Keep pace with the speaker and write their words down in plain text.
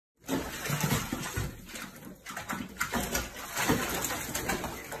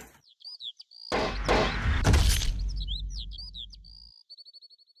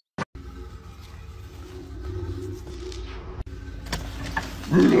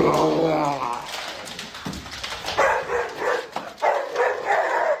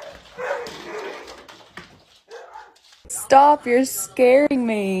Stop, you're scaring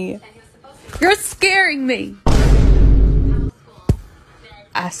me. You're scaring me.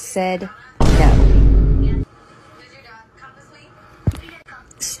 I said no.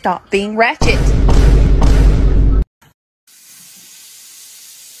 Stop being ratchet.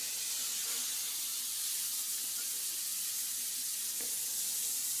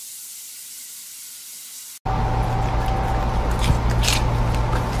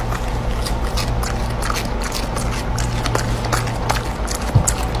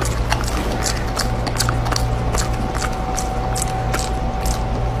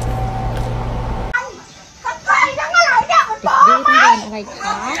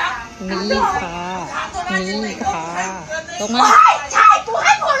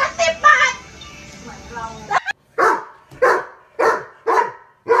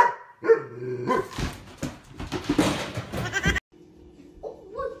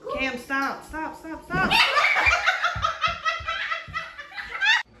 Cam, stop.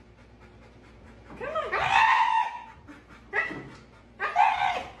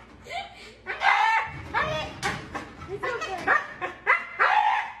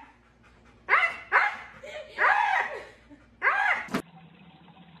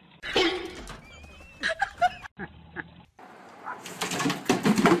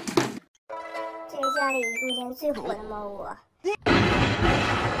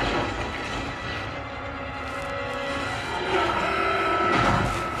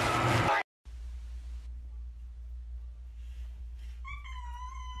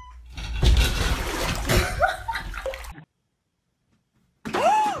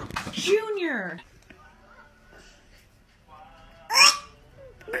 Junior!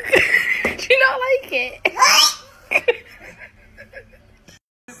 Do you not like it?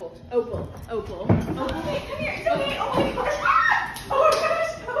 Opal. Hey, come here. It's okay. Oh my gosh. Oh my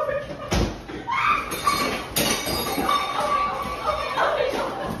gosh.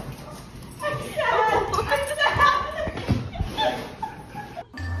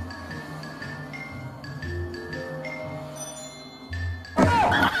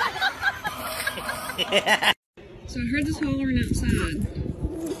 So I heard this hollering outside,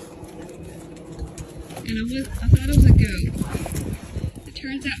 and I thought it was a goat. It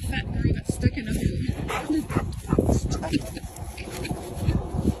turns out fat girl got stuck in a hole.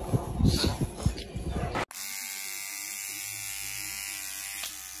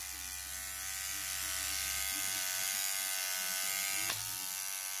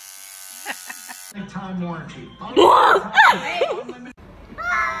 Time warranty.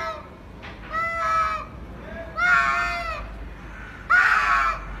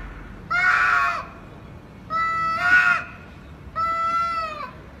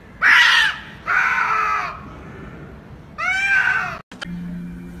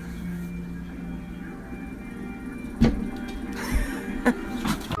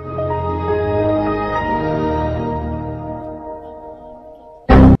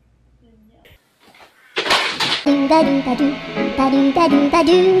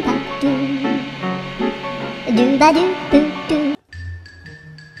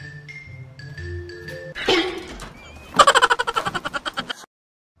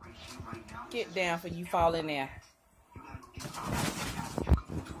 Get down for you fall in there.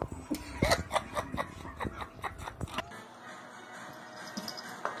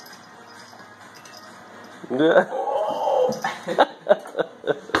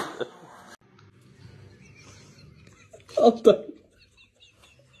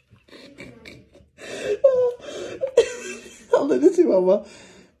 Aldrig det till mamma.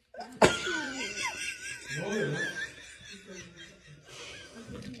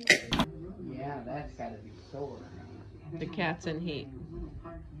 Yeah, that's gotta be sore. The cat's in heat.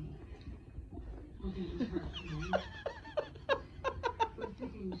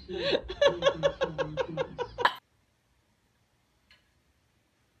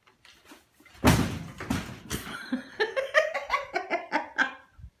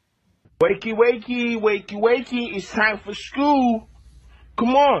 Wakey, wakey, wakey, wakey, it's time for school.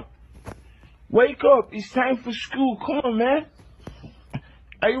 Come on. Wake up, it's time for school. Come on, man.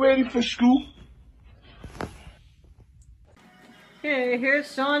 Are you ready for school? Okay,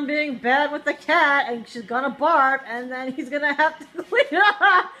 here's Sean being bad with the cat, and she's gonna bark, and then he's gonna have to clean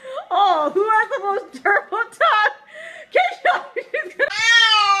up. Oh, who has the most terrible tongue? Get Sean, she's gonna...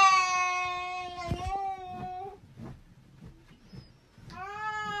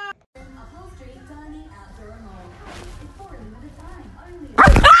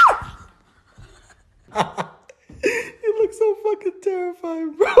 It looks so fucking terrible.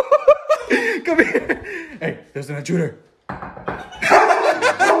 terrifying, bro. Come here. Hey, there's an intruder.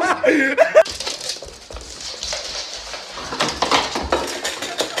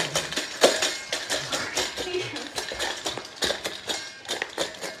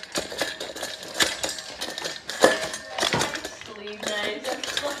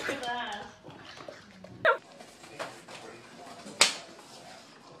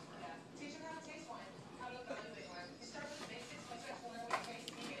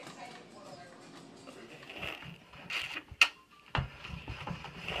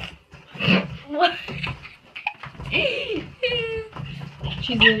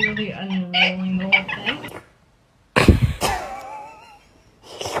 She's literally unrolling the whole thing.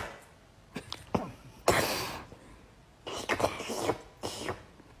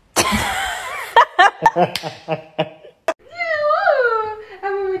 A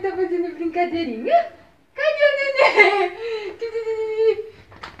mamãe tá fazendo brincadeirinha? Cadê o neném?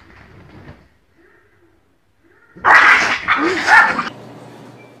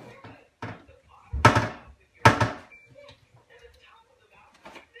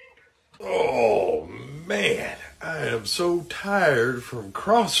 Oh, man, I am so tired from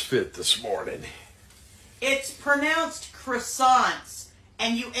CrossFit this morning. It's pronounced croissants,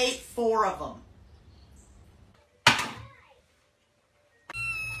 and you ate 4 of them.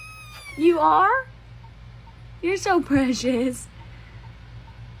 You are? You're so precious.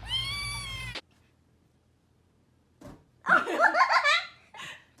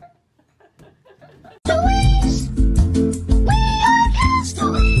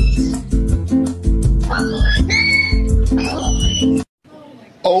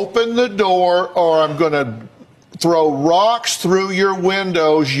 Open the door or I'm going to throw rocks through your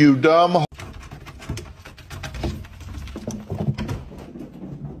windows, you dumb.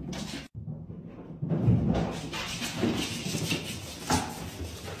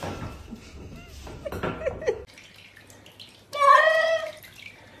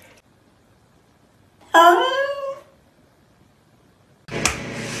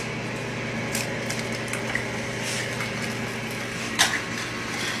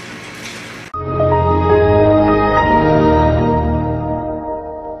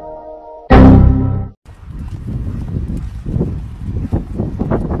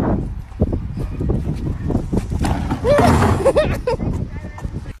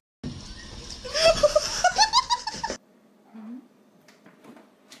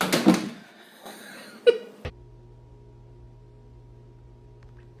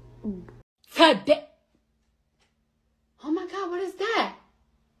 Oh my god, what is that?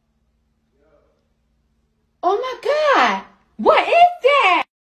 Oh my god! What is that?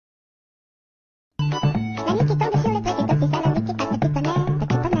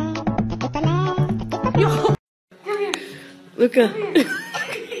 Luca.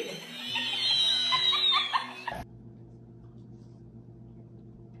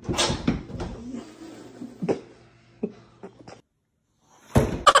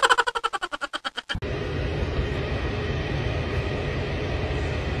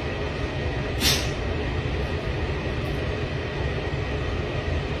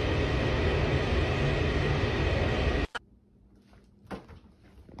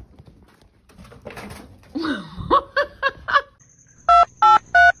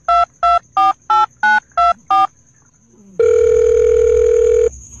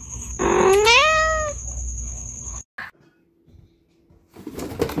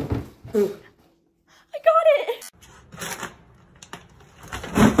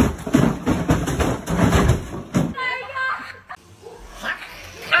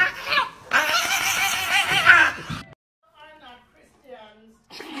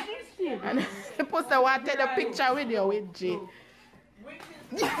 Post I want to take a picture with you with G.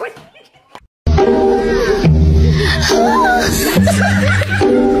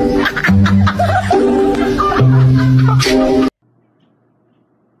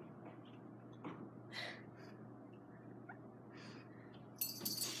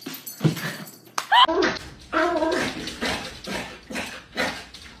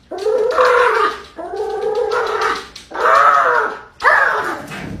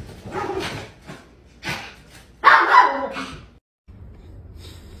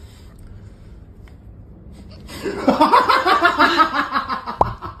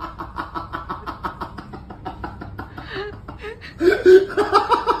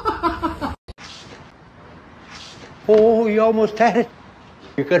 Oh, you almost had it.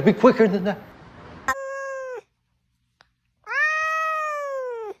 You gotta be quicker than that.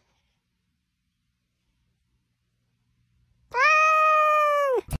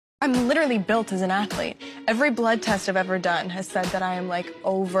 I'm literally literally built as an athlete. Every blood test I've ever done has said that I am like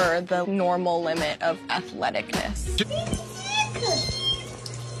over the normal limit of athleticness.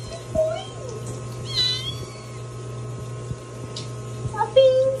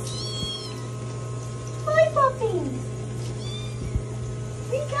 Puppies! Hi, puppies!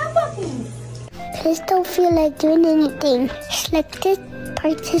 We got puppies! I just don't feel like doing anything. Selected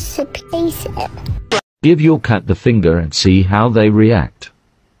participation. Give your cat the finger and see how they react.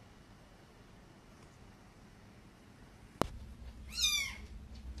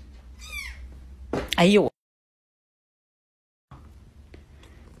 Ayo.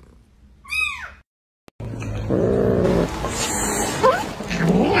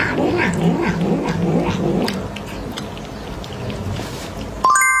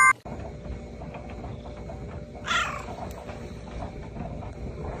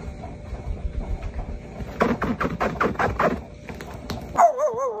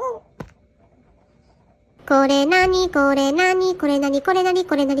 Kore nani, kore nani, kore nani, kore nani,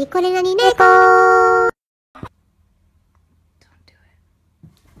 kore nani, kore nani, neko. Don't do it.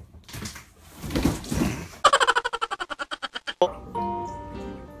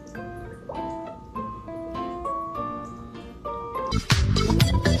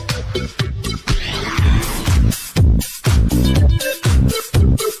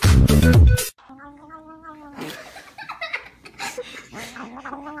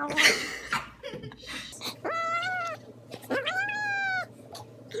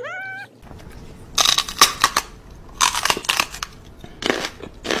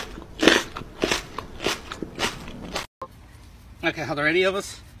 Okay, are there any of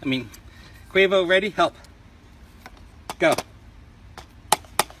us? I mean, Quavo, ready? Help. Go.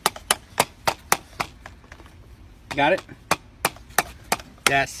 Got it?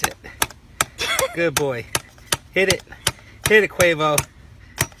 That's it. Good boy. Hit it. Hit it, Quavo.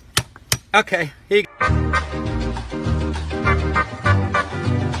 Okay, here you go.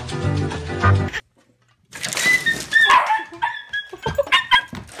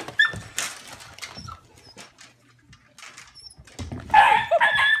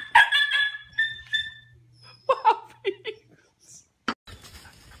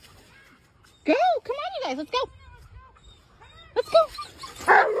 Go! Come on, you guys, let's go! Let's go!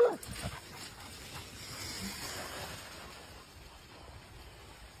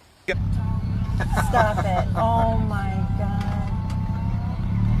 Stop it. Oh my god.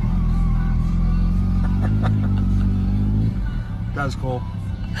 That was cool.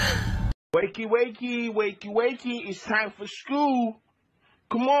 Wakey, wakey, wakey, wakey, it's time for school.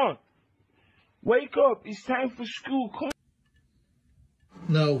 Come on. Wake up, it's time for school. Come on.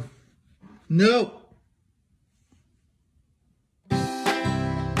 No. No.